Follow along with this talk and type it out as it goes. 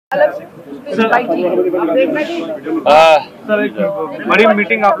Sir एक बड़ी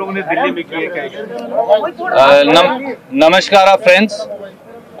meeting आप लोगों ने दिल्ली में की है Namaskara friends,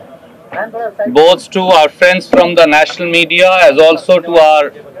 both to our friends from the national media as also to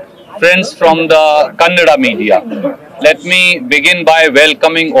our friends from the Kannada media. Let me begin by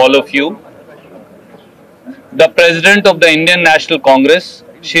welcoming all of you. The President of the Indian National Congress,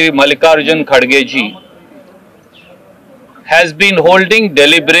 Shri Mallikarjun Kharge ji, has been holding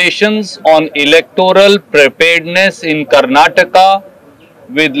deliberations on electoral preparedness in Karnataka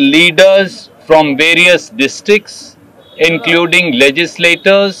with leaders from various districts, including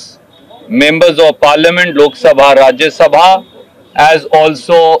legislators, members of parliament, Lok Sabha, Rajya Sabha, as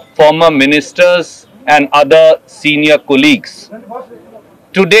also former ministers and other senior colleagues.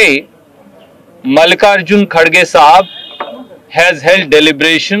 Today, Mallikarjun Kharge Sahab has held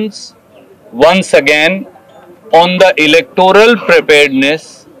deliberations once again on the electoral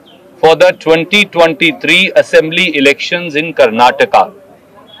preparedness for the 2023 assembly elections in Karnataka.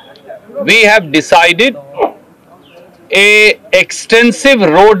 We have decided an extensive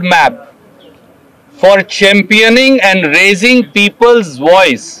roadmap for championing and raising people's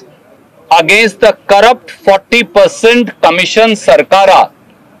voice against the corrupt 40% Commission Sarkara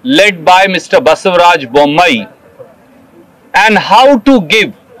led by Mr. Basavaraj Bommai, and how to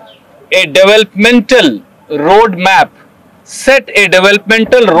give a developmental roadmap, set a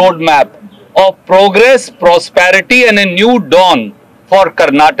developmental roadmap of progress, prosperity and a new dawn for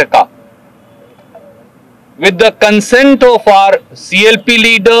Karnataka. With the consent of our CLP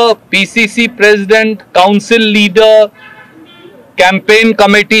leader, PCC president, council leader, campaign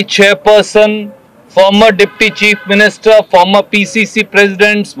committee chairperson, former deputy chief minister, former PCC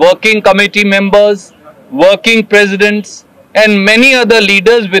presidents, working committee members, working presidents and many other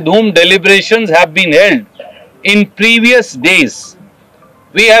leaders with whom deliberations have been held in previous days,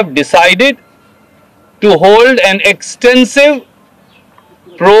 we have decided to hold an extensive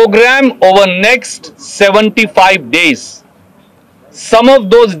program over next 75 days. Some of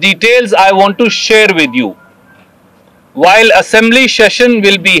those details I want to share with you. While assembly session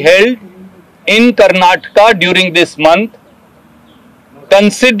will be held in Karnataka during this month,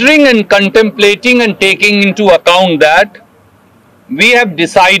 considering and contemplating and taking into account that, we have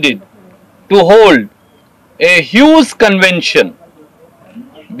decided to hold a huge convention.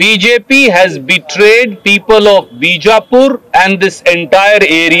 BJP has betrayed people of Bijapur and this entire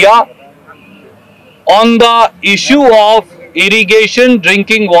area on the issue of irrigation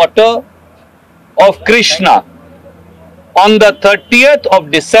drinking water of Krishna. On the 30th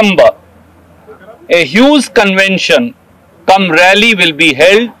of December, a huge convention cum rally will be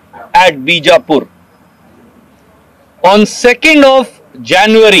held at Bijapur. On 2nd of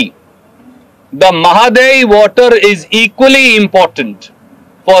January, the Mahadayi water is equally important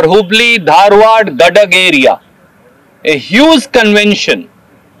for Hubli, Dharwad, Gadag area. A huge convention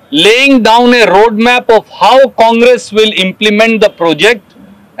laying down a roadmap of how Congress will implement the project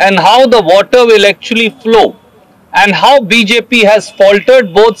and how the water will actually flow and how BJP has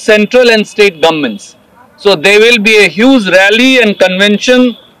faltered both central and state governments. So there will be a huge rally and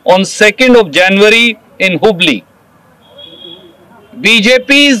convention on 2nd of January in Hubli.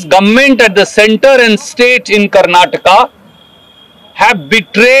 BJP's government at the center and state in Karnataka have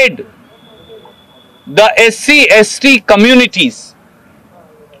betrayed the SC/ST communities.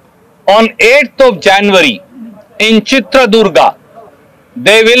 On 8th of January in Chitradurga,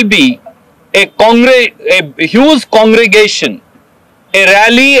 there will be a huge congregation, a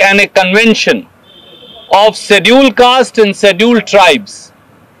rally and a convention of scheduled caste and scheduled tribes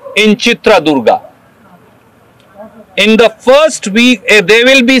in Chitradurga. In the first week, there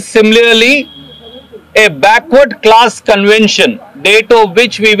will be similarly a backward class convention, date of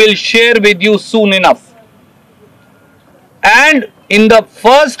which we will share with you soon enough. And in the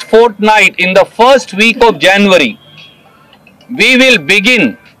first fortnight, in the first week of January, we will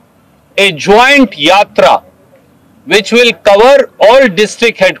begin a joint yatra which will cover all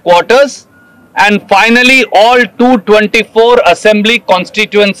district headquarters and finally all 224 assembly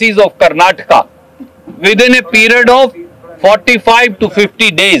constituencies of Karnataka within a period of 45 to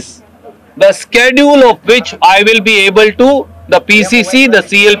 50 days, the schedule of which I will be able to, the PCC, the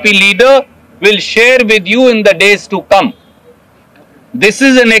CLP leader will share with you in the days to come. This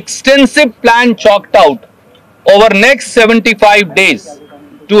is an extensive plan chalked out over next 75 days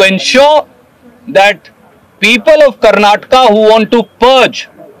to ensure that people of Karnataka who want to purge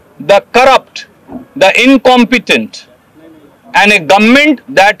the corrupt, the incompetent, and a government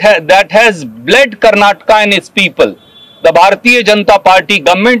that has bled Karnataka and its people, the Bharatiya Janata Party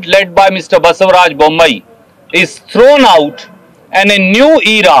government led by Mr. Basavaraj Bommai, is thrown out and a new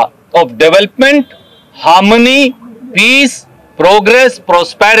era of development, harmony, peace, progress,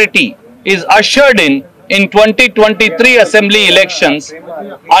 prosperity is ushered in 2023 Assembly elections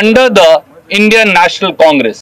under the Indian National Congress.